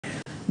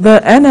The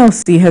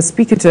NLC has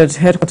picketed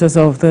headquarters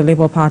of the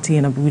Labour Party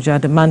in Abuja,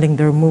 demanding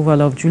the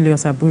removal of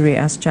Julius Abure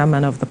as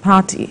chairman of the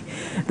party.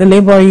 The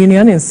Labour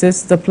Union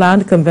insists the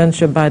planned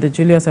convention by the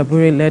Julius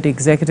Abure-led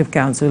Executive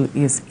Council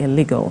is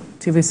illegal.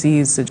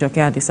 TVC's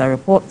Jokia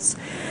reports.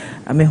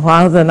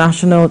 Meanwhile, the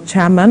national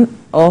chairman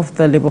of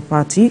the Labour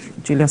Party,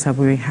 Julius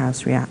Abure,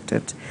 has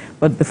reacted.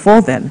 But before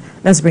then,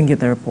 let's bring you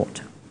the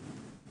report.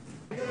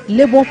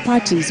 Labour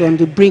Party is on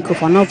the brink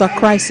of another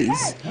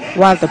crisis,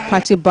 while the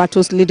party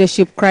battles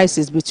leadership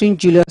crisis between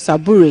Julius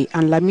Abure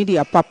and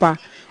Lamidi Apapa.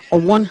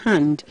 On one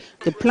hand,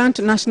 the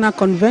planned national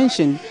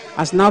convention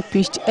has now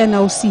pitched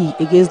NLC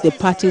against the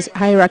party's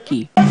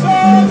hierarchy.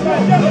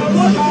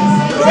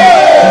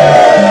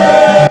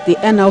 The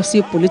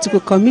NLC Political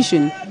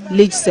Commission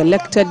leads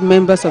selected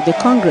members of the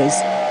Congress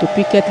to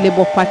picket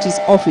Labour Party's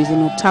office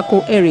in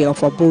Utako area of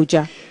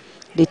Abuja.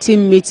 The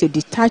team meets a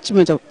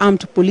detachment of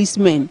armed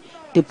policemen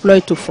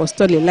deployed to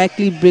forestall a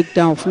likely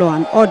breakdown of law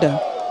and order.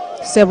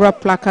 Several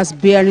placards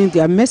bearing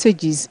their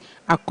messages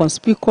are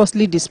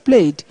conspicuously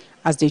displayed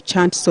as they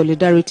chant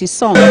solidarity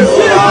songs.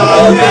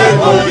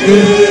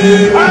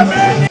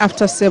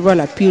 After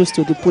several appeals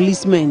to the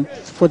policemen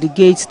for the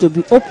gates to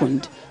be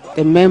opened,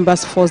 the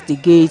members forced the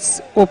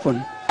gates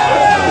open.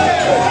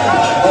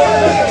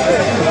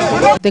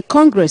 The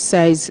Congress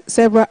says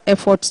several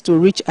efforts to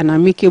reach an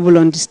amicable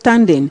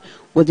understanding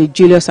with the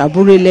Julius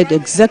Abure-led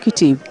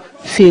executive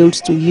failed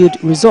to yield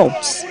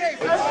results.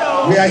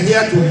 We are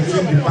here to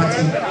resume the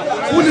party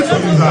fully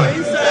from his hand.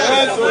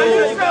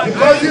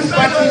 Because this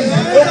party is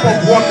the hope of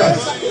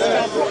workers.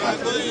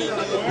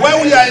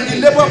 When we are in the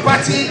Labour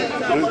Party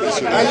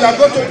and you are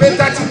going to pay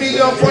 30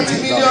 million, 40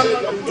 million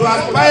to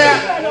aspire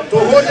to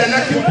hold an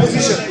active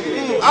position,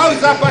 how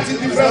is that party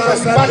different from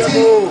the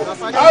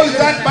party? How is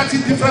that party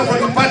different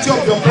from the party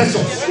of the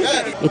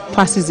oppressors? It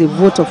passes a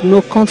vote of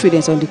no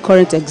confidence on the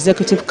current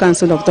executive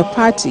council of the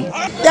party.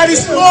 There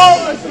is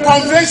no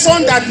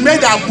convention that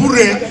made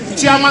Abure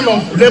chairman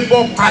of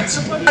Labour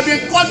Party. There have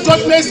been court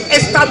judgments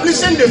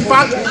establishing the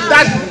fact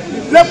that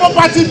Labour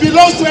Party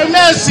belongs to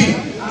NLC,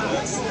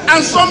 and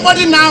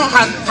somebody now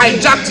has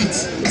hijacked it.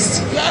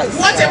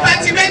 What a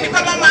party where the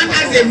common man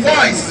has a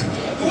voice.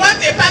 We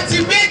want a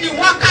party where the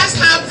workers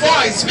have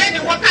voice, where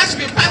the workers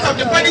will be part of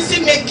the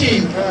policy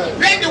making,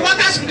 where the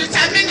workers will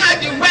determine how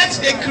the wealth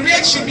they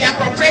create should be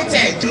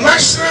appropriated. The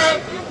national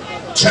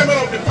chairman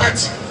of the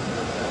party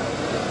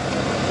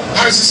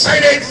has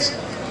decided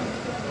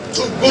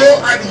to go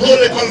and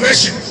hold a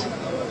convention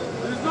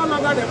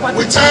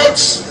without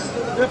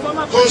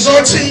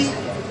consulting,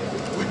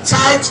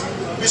 without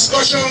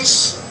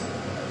discussions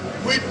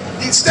with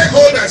the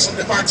stakeholders of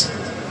the party.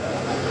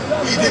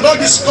 He did not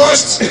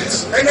discuss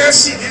with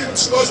NLC, he didn't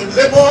discuss with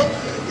Labour,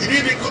 he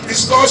didn't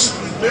discuss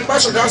with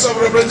members of the House of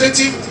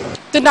Representatives.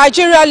 The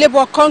Nigeria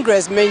Labour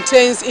Congress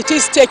maintains it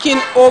is taking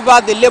over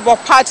the Labour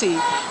Party,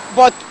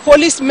 but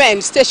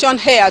policemen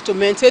stationed here to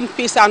maintain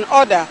peace and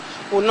order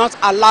will not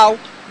allow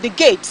the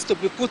gates to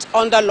be put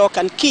under lock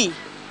and key.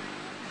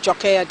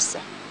 Jokia,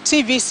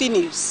 TVC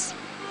News,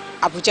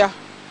 Abuja.